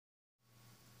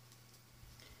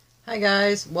Hi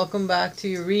guys, welcome back to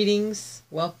your readings.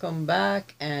 Welcome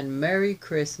back and Merry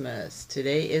Christmas.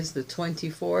 Today is the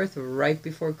 24th, right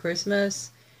before Christmas,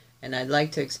 and I'd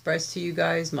like to express to you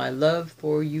guys my love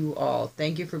for you all.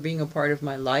 Thank you for being a part of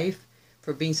my life,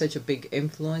 for being such a big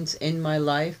influence in my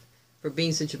life, for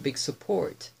being such a big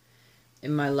support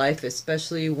in my life,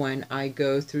 especially when I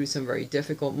go through some very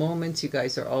difficult moments. You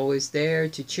guys are always there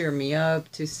to cheer me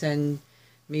up, to send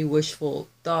me wishful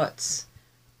thoughts,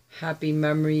 happy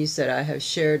memories that I have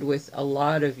shared with a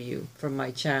lot of you from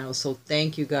my channel. So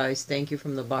thank you guys. Thank you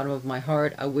from the bottom of my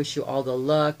heart. I wish you all the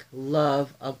luck,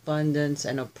 love, abundance,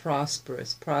 and a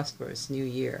prosperous, prosperous new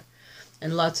year.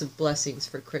 And lots of blessings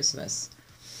for Christmas.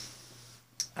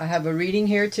 I have a reading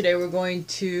here. Today we're going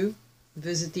to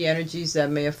visit the energies that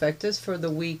may affect us for the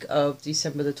week of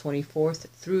December the 24th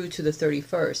through to the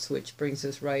 31st, which brings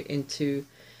us right into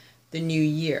the new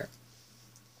year.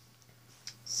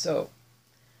 So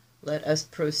let us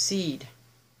proceed.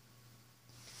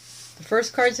 The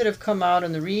first cards that have come out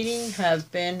in the reading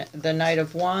have been the Knight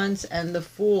of Wands and the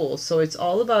Fool. So it's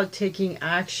all about taking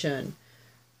action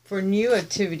for new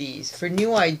activities, for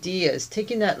new ideas,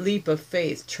 taking that leap of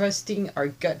faith, trusting our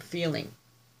gut feeling.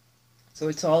 So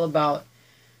it's all about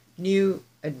new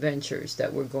adventures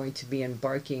that we're going to be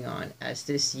embarking on as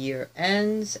this year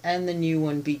ends and the new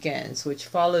one begins, which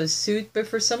follows suit. But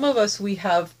for some of us, we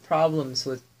have problems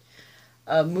with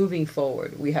moving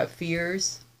forward. We have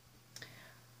fears.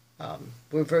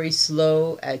 We're very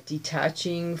slow at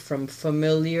detaching from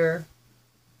familiar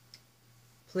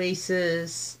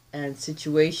places and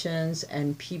situations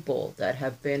and people that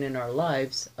have been in our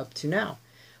lives up to now,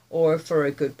 or for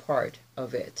a good part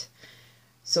of it.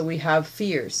 So we have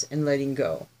fears in letting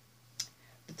go.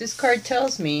 But this card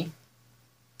tells me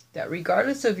that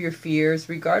regardless of your fears,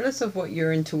 regardless of what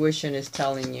your intuition is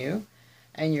telling you,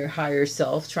 and your higher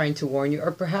self trying to warn you,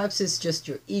 or perhaps it's just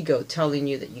your ego telling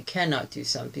you that you cannot do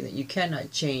something, that you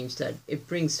cannot change, that it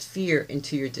brings fear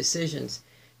into your decisions,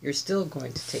 you're still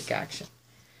going to take action.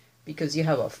 Because you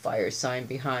have a fire sign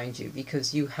behind you,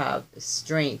 because you have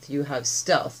strength, you have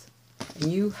stealth, and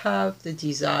you have the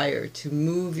desire to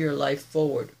move your life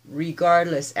forward,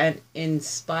 regardless and in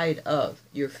spite of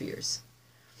your fears.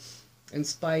 In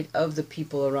spite of the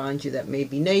people around you that may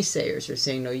be naysayers or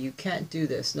saying, no, you can't do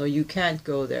this. No, you can't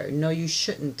go there. No, you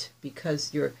shouldn't,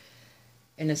 because you're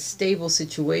in a stable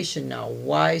situation now.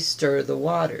 Why stir the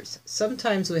waters?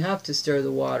 Sometimes we have to stir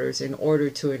the waters in order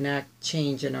to enact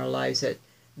change in our lives that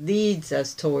leads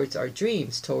us towards our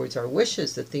dreams, towards our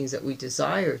wishes, the things that we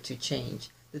desire to change,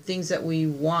 the things that we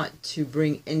want to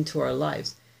bring into our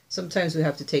lives. Sometimes we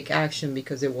have to take action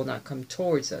because it will not come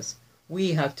towards us.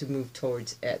 We have to move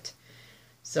towards it.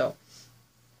 So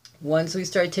once we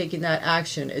start taking that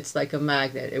action, it's like a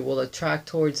magnet. It will attract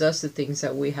towards us the things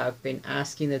that we have been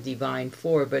asking the divine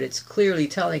for. But it's clearly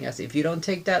telling us, if you don't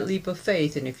take that leap of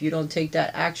faith, and if you don't take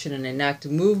that action and enact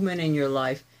movement in your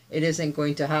life, it isn't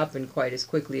going to happen quite as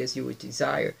quickly as you would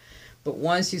desire. But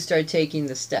once you start taking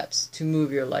the steps to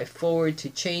move your life forward, to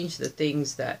change the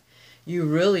things that you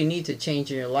really need to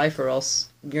change in your life, or else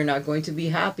you're not going to be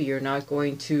happy. You're not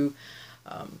going to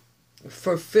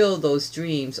fulfill those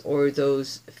dreams or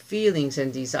those feelings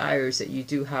and desires that you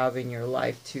do have in your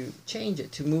life, to change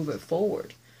it, to move it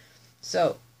forward.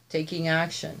 So taking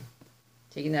action,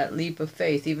 taking that leap of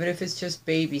faith, even if it's just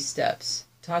baby steps,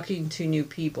 talking to new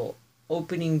people,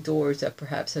 opening doors that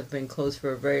perhaps have been closed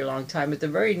for a very long time, at the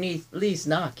very least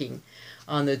knocking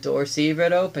on the door, see if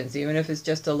it opens, even if it's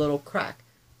just a little crack.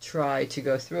 Try to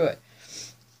go through it.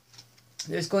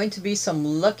 There's going to be some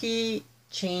lucky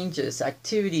changes,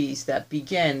 activities that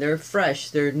begin. They're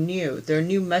fresh, they're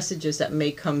new messages that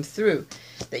may come through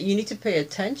that you need to pay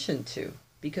attention to,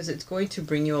 because it's going to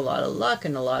bring you a lot of luck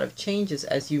and a lot of changes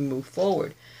as you move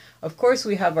forward. Of course,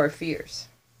 we have our fears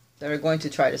that are going to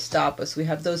try to stop us. We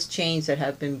have those chains that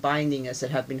have been binding us,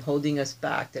 that have been holding us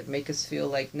back, that make us feel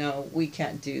like, no, we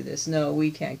can't do this, no,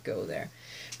 we can't go there.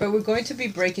 But we're going to be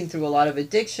breaking through a lot of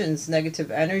addictions,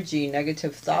 negative energy,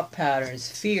 negative thought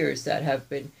patterns, fears that have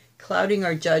been clouding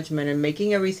our judgment and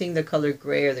making everything the color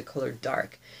gray or the color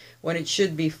dark, when it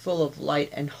should be full of light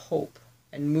and hope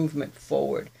and movement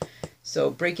forward. So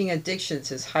breaking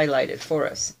addictions is highlighted for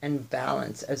us, and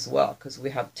balance as well, because we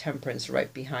have temperance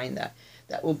right behind that.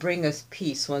 That will bring us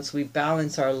peace once we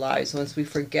balance our lives, once we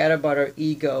forget about our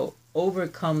ego,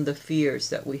 overcome the fears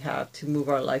that we have to move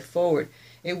our life forward.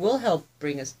 It will help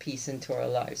bring us peace into our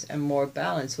lives and more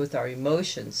balance with our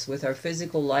emotions, with our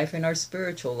physical life and our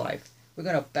spiritual life. We're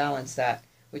going to balance that,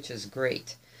 which is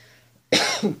great.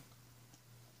 Too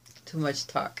much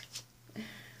talk.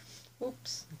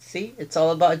 Oops. Let's See, it's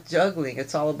all about juggling.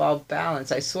 It's all about balance.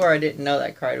 I swear I didn't know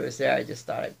that card was there. I just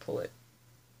thought I'd pull it.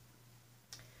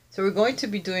 So we're going to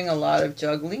be doing a lot of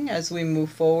juggling as we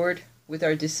move forward with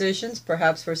our decisions.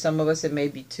 Perhaps for some of us it may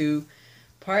be 2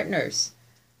 partners,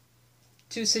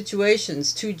 2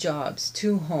 situations, 2 jobs,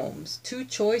 2 homes, 2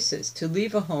 choices: to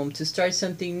leave a home, to start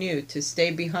something new, to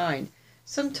stay behind.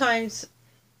 Sometimes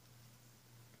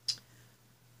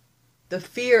the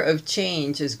fear of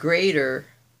change is greater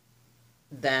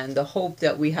than the hope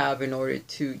that we have in order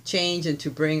to change and to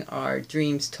bring our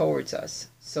dreams towards us.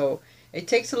 So it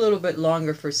takes a little bit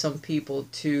longer for some people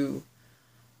to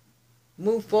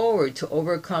move forward, to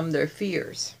overcome their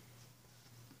fears.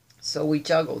 So we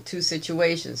juggle 2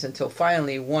 situations until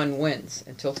finally one wins,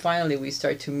 until finally we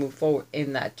start to move forward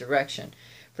in that direction.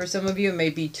 For some of you, it may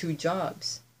be 2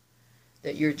 jobs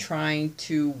that you're trying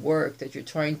to work, that you're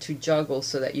trying to juggle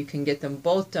so that you can get them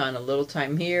both done. A little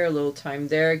time here, a little time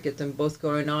there, get them both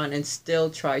going on, and still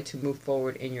try to move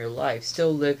forward in your life,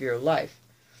 still live your life.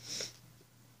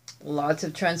 Lots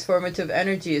of transformative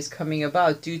energy is coming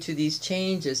about due to these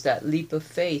changes, that leap of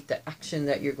faith, the action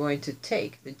that you're going to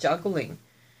take, the juggling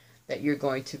that you're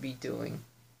going to be doing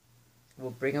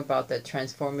will bring about that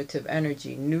transformative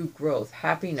energy, new growth,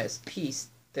 happiness, peace.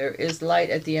 There is light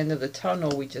at the end of the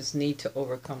tunnel. We just need to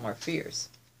overcome our fears.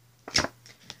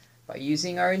 By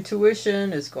using our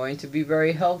intuition is going to be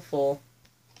very helpful.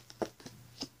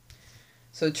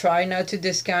 So try not to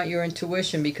discount your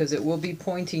intuition, because it will be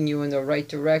pointing you in the right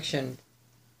direction.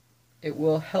 It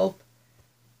will help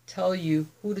tell you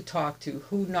who to talk to,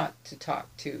 who not to talk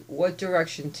to, what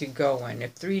direction to go in.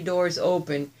 If 3 doors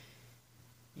open,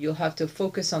 you'll have to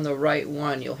focus on the right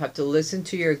one. You'll have to listen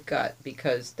to your gut,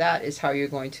 because that is how you're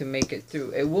going to make it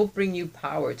through. It will bring you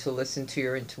power to listen to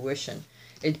your intuition.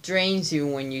 It drains you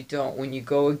when you don't, when you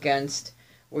go against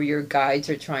where your guides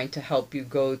are trying to help you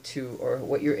go to, or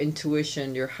what your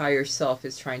intuition, your higher self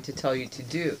is trying to tell you to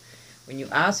do. When you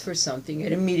ask for something,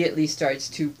 it immediately starts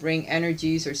to bring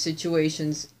energies or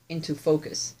situations into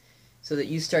focus so that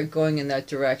you start going in that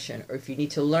direction. Or if you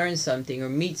need to learn something or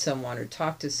meet someone or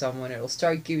talk to someone, it'll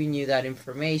start giving you that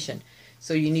information.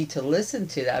 So you need to listen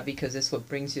to that, because it's what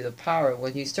brings you the power.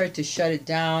 When you start to shut it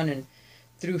down and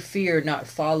through fear not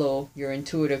follow your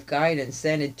intuitive guidance,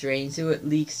 then it drains you, it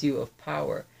leaks you of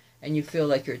power, and you feel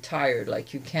like you're tired,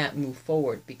 like you can't move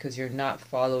forward because you're not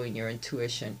following your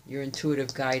intuition, your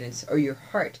intuitive guidance, or your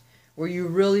heart, where you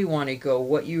really want to go,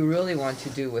 what you really want to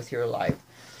do with your life.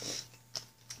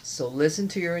 So listen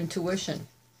to your intuition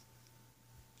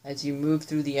as you move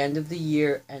through the end of the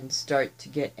year and start to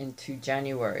get into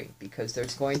January, because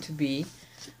there's going to be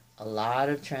a lot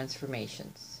of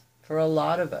transformations for a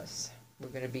lot of us. We're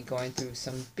going to be going through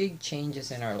some big changes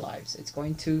in our lives. It's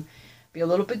going to be a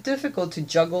little bit difficult to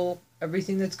juggle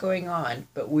everything that's going on,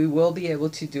 but we will be able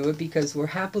to do it because we're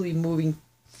happily moving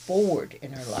forward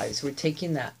in our lives. We're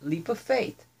taking that leap of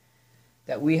faith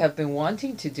that we have been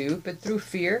wanting to do, but through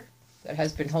fear that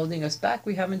has been holding us back,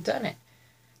 we haven't done it.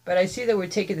 But I see that we're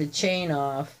taking the chain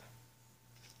off.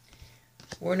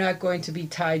 We're not going to be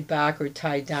tied back or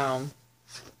tied down,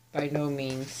 by no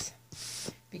means,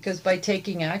 because by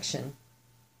taking action,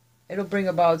 it'll bring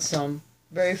about some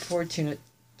very fortunate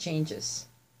changes.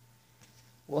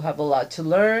 We'll have a lot to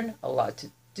learn, a lot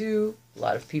to do, a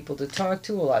lot of people to talk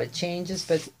to, a lot of changes,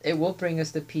 but it will bring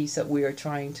us the peace that we are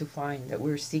trying to find, that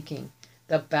we're seeking,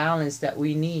 the balance that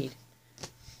we need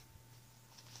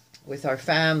with our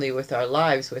family, with our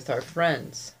lives, with our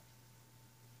friends.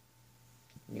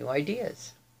 New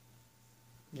ideas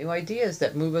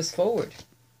that move us forward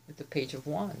with the Page of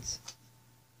Wands.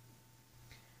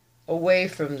 Away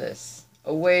from this,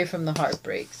 away from the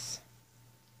heartbreaks,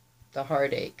 the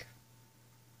heartache,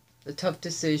 the tough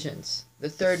decisions, the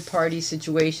third-party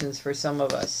situations for some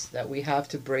of us that we have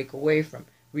to break away from.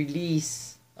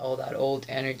 Release all that old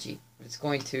energy. It's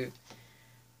going to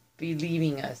be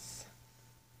leaving us.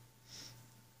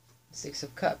 6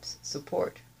 of Cups,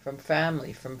 support from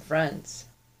family, from friends,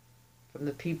 from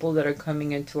the people that are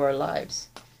coming into our lives.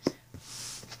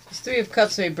 This 3 of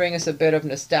Cups may bring us a bit of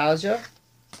nostalgia,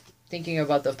 thinking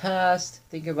about the past,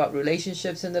 thinking about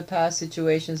relationships in the past,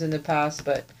 situations in the past,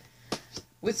 but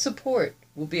with support,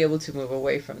 we'll be able to move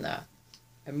away from that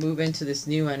and move into this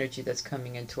new energy that's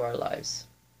coming into our lives.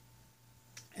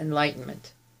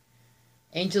 Enlightenment.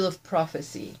 Angel of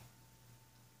Prophecy.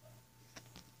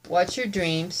 Watch your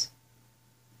dreams.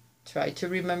 Try to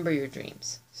remember your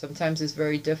dreams. Sometimes it's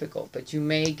very difficult, but you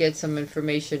may get some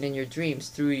information in your dreams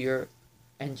through your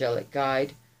angelic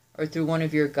guide, or through one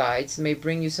of your guides may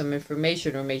bring you some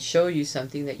information or may show you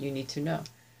something that you need to know.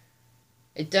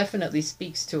 It definitely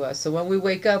speaks to us. So when we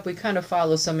wake up, we kind of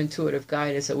follow some intuitive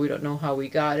guidance that we don't know how we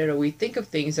got it, or we think of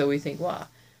things that we think, wow,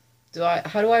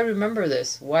 how do I remember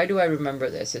this? Why do I remember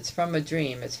this? It's from a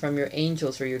dream. It's from your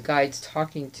angels or your guides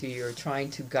talking to you or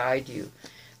trying to guide you.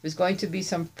 There's going to be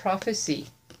some prophecy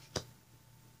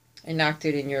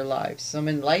enacted in your life, some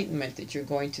enlightenment that you're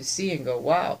going to see and go,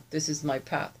 wow, this is my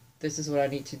path. This is what I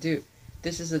need to do.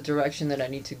 This is the direction that I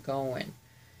need to go in.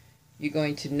 You're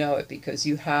going to know it because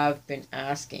you have been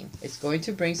asking. It's going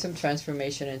to bring some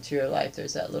transformation into your life.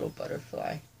 There's that little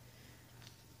butterfly.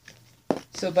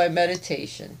 So by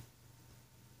meditation,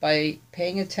 by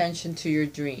paying attention to your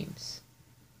dreams,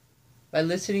 by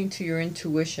listening to your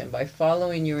intuition, by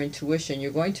following your intuition,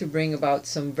 you're going to bring about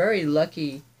some very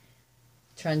lucky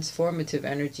transformative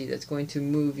energy that's going to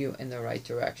move you in the right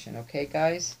direction. Okay,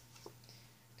 guys?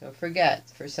 Don't forget,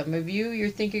 for some of you, you're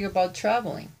thinking about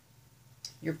traveling.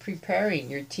 You're preparing,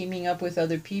 you're teaming up with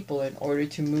other people in order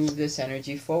to move this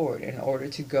energy forward, in order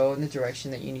to go in the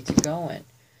direction that you need to go in.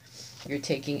 You're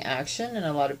taking action, and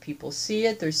a lot of people see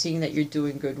it. They're seeing that you're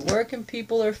doing good work, and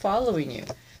people are following you.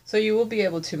 So you will be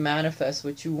able to manifest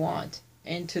what you want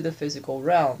into the physical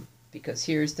realm, because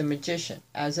here's the magician.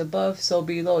 As above, so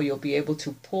below. You'll be able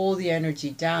to pull the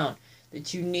energy down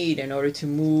that you need in order to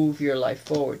move your life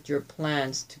forward, your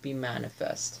plans to be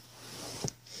manifest.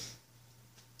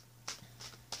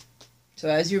 So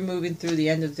as you're moving through the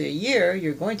end of the year,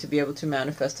 you're going to be able to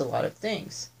manifest a lot of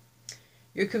things.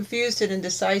 You're confused and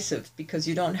indecisive because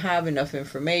you don't have enough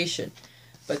information.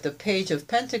 But the Page of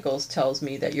Pentacles tells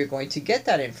me that you're going to get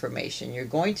that information. You're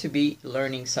going to be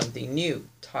learning something new,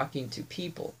 talking to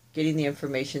people, getting the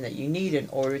information that you need in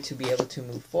order to be able to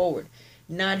move forward.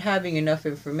 Not having enough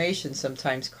information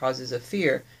sometimes causes a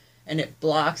fear, and it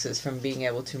blocks us from being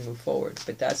able to move forward.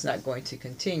 But that's not going to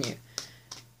continue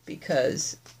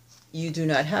because you do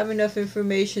not have enough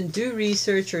information. Do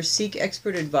research or seek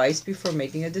expert advice before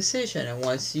making a decision. And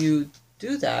once you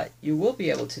do that, you will be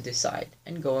able to decide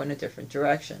and go in a different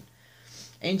direction.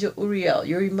 Angel Uriel,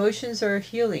 your emotions are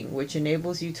healing, which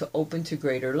enables you to open to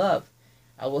greater love.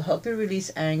 I will help you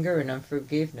release anger and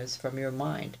unforgiveness from your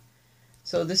mind.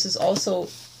 So this is also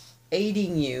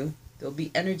aiding you. There'll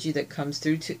be energy that comes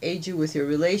through to aid you with your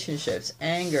relationships,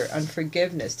 anger,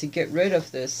 unforgiveness, to get rid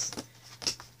of this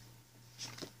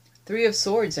Three of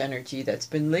Swords energy that's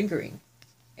been lingering.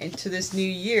 Into this new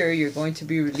year, you're going to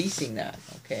be releasing that,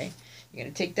 okay? You're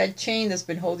going to take that chain that's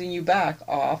been holding you back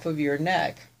off of your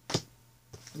neck.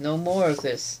 No more of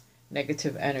this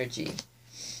negative energy.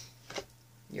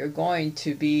 You're going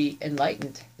to be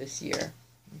enlightened this year,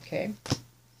 okay?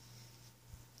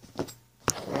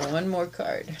 One more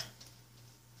card.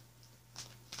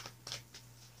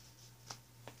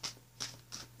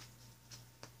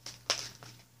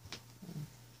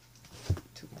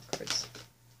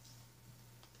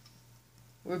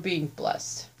 We're being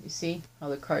blessed. You see how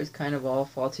the cards kind of all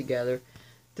fall together?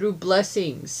 Through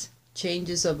blessings,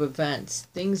 changes of events,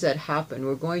 things that happen,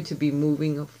 we're going to be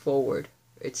moving forward.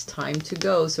 It's time to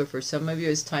go. So for some of you,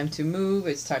 it's time to move.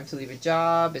 It's time to leave a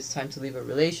job. It's time to leave a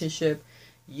relationship.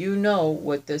 You know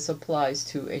what this applies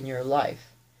to in your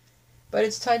life. But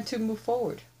it's time to move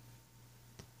forward.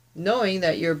 Knowing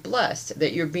that you're blessed,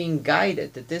 that you're being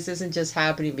guided, that this isn't just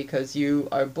happening because you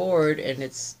are bored and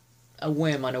it's a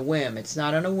whim on a whim. It's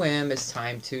not on a whim. It's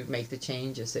time to make the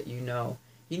changes that you know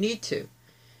you need to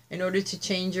in order to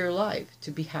change your life, to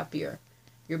be happier.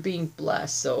 You're being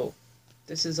blessed. So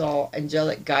this is all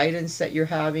angelic guidance that you're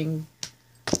having.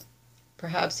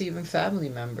 Perhaps even family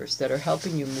members that are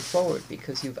helping you move forward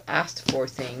because you've asked for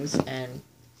things and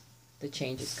the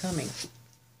change is coming.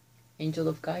 Angel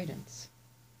of guidance.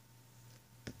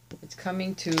 It's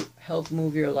coming to help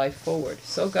move your life forward.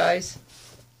 So guys,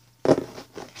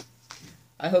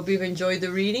 I hope you've enjoyed the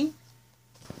reading.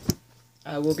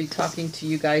 I will be talking to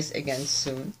you guys again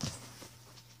soon.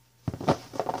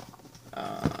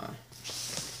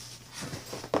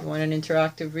 You want an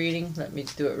interactive reading? Let me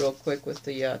do it real quick with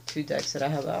the 2 decks that I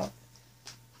have out.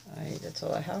 That's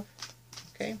all I have.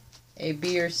 Okay. A,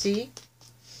 B, or C.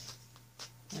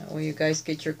 Now, will you guys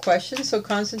get your questions? So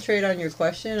concentrate on your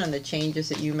question, on the changes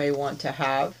that you may want to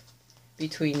have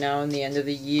between now and the end of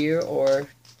the year, or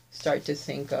start to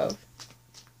think of.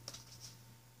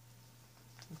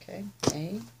 Okay,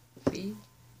 A, B,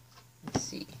 and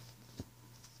C.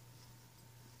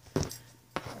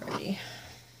 Alrighty.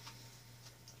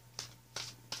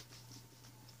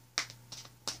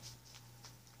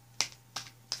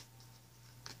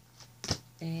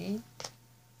 A,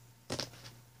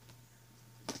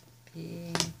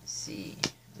 B, C.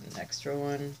 And an extra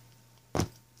one. And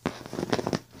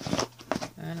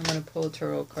I'm going to pull a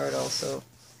tarot card also.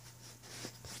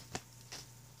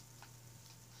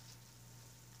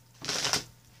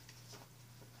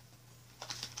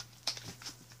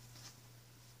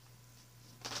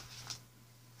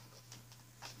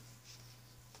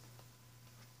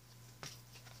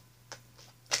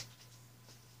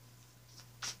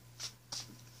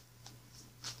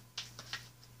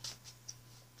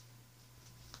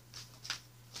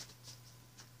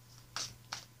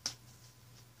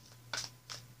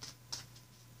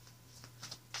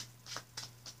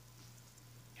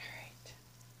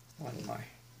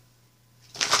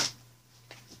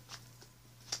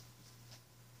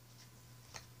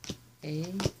 A,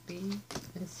 B,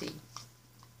 and C.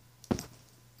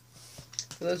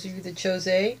 For those of you that chose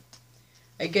A,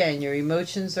 again, your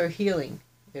emotions are healing.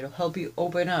 It'll help you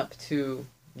open up to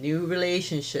new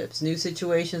relationships, new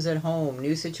situations at home,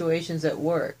 new situations at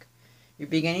work. You're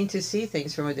beginning to see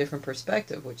things from a different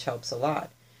perspective, which helps a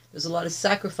lot. There's a lot of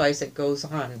sacrifice that goes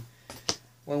on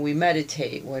when we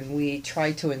meditate, when we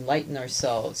try to enlighten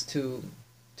ourselves, to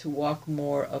walk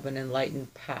more of an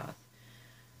enlightened path.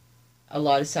 A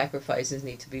lot of sacrifices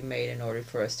need to be made in order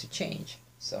for us to change.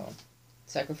 So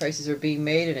sacrifices are being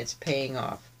made and it's paying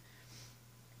off.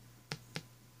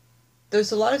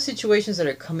 There's a lot of situations that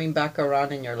are coming back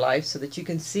around in your life so that you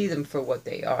can see them for what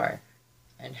they are,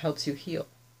 and helps you heal.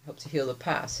 Helps you heal the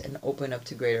past and open up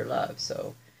to greater love.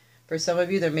 So for some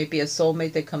of you, there may be a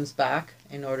soulmate that comes back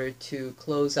in order to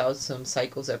close out some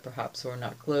cycles that perhaps were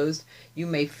not closed. You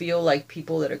may feel like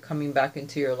people that are coming back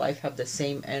into your life have the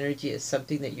same energy as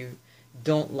something that you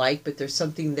don't like, but there's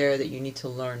something there that you need to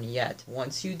learn yet.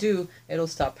 Once you do, it'll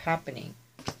stop happening.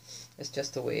 It's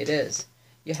just the way it is.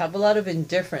 You have a lot of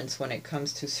indifference when it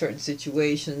comes to certain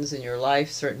situations in your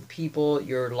life, certain people,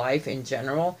 your life in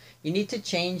general. You need to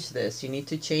change this. You need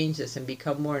to change this and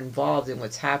become more involved in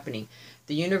what's happening.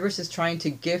 The universe is trying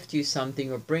to gift you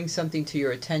something or bring something to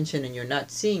your attention, and you're not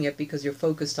seeing it because you're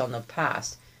focused on the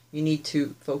past. You need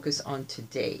to focus on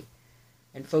today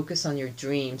and focus on your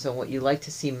dreams, on what you like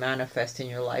to see manifest in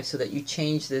your life, so that you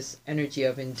change this energy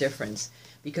of indifference,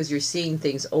 because you're seeing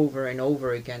things over and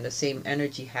over again, the same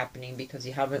energy happening, because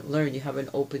you haven't learned, you haven't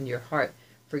opened your heart.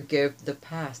 Forgive the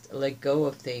past, let go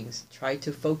of things, try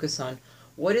to focus on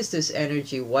what is this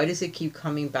energy, why does it keep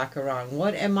coming back around,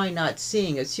 what am I not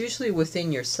seeing? It's usually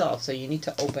within yourself, so you need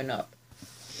to open up.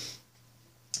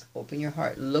 Open your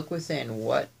heart, look within.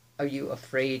 What are you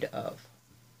afraid of?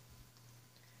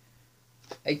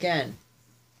 Again,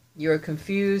 you're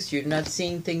confused, you're not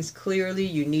seeing things clearly,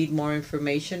 you need more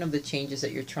information of the changes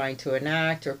that you're trying to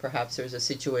enact, or perhaps there's a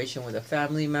situation with a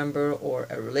family member or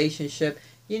a relationship.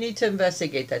 You need to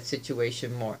investigate that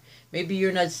situation more. Maybe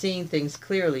you're not seeing things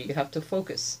clearly, you have to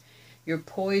focus. You're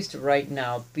poised right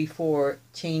now before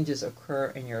changes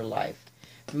occur in your life.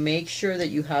 Make sure that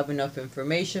you have enough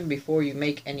information before you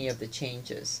make any of the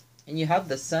changes. And you have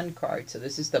the Sun card, so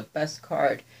this is the best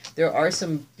card. There are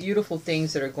some beautiful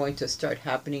things that are going to start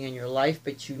happening in your life,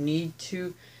 but you need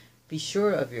to be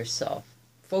sure of yourself.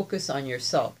 Focus on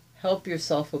yourself. Help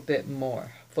yourself a bit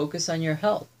more. Focus on your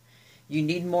health. You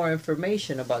need more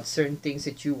information about certain things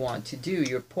that you want to do.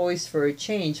 You're poised for a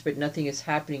change, but nothing is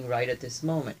happening right at this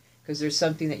moment, because there's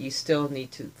something that you still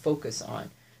need to focus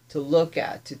on, to look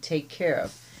at, to take care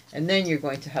of. And then you're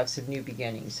going to have some new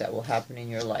beginnings that will happen in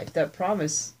your life that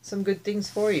promise some good things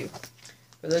for you.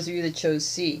 For those of you that chose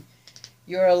C,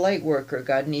 you're a light worker.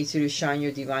 God needs you to shine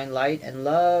your divine light and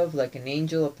love like an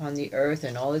angel upon the earth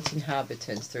and all its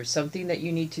inhabitants. There's something that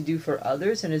you need to do for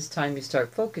others, and it's time you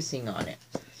start focusing on it.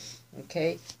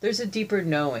 Okay? There's a deeper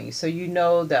knowing. So you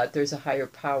know that there's a higher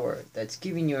power that's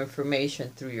giving you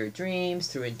information through your dreams,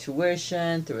 through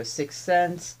intuition, through a sixth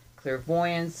sense,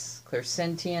 clairvoyance,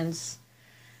 clairsentience.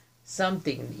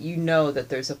 Something, you know that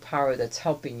there's a power that's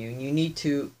helping you, and you need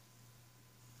to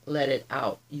let it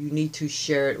out. You need to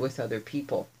share it with other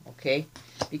people, okay?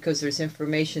 Because there's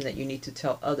information that you need to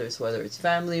tell others, whether it's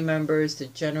family members, the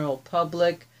general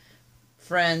public,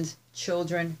 friends,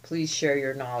 children. Please share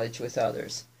your knowledge with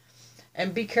others.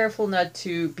 And be careful not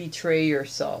to betray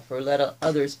yourself or let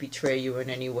others betray you in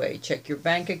any way. Check your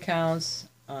bank accounts.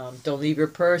 Don't leave your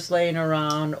purse laying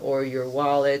around or your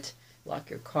wallet. Lock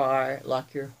your car.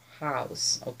 Lock your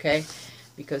house, okay?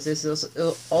 Because this is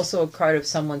also a card of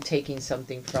someone taking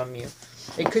something from you.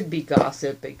 It could be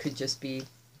gossip, it could just be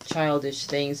childish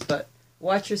things, but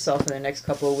watch yourself in the next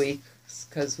couple of weeks,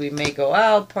 because we may go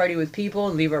out, party with people,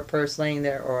 and leave our purse laying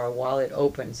there or our wallet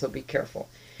open, so be careful.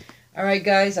 Alright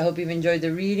guys, I hope you've enjoyed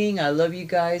the reading. I love you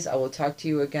guys. I will talk to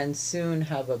you again soon.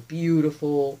 Have a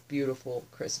beautiful, beautiful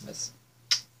Christmas.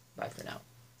 Bye for now.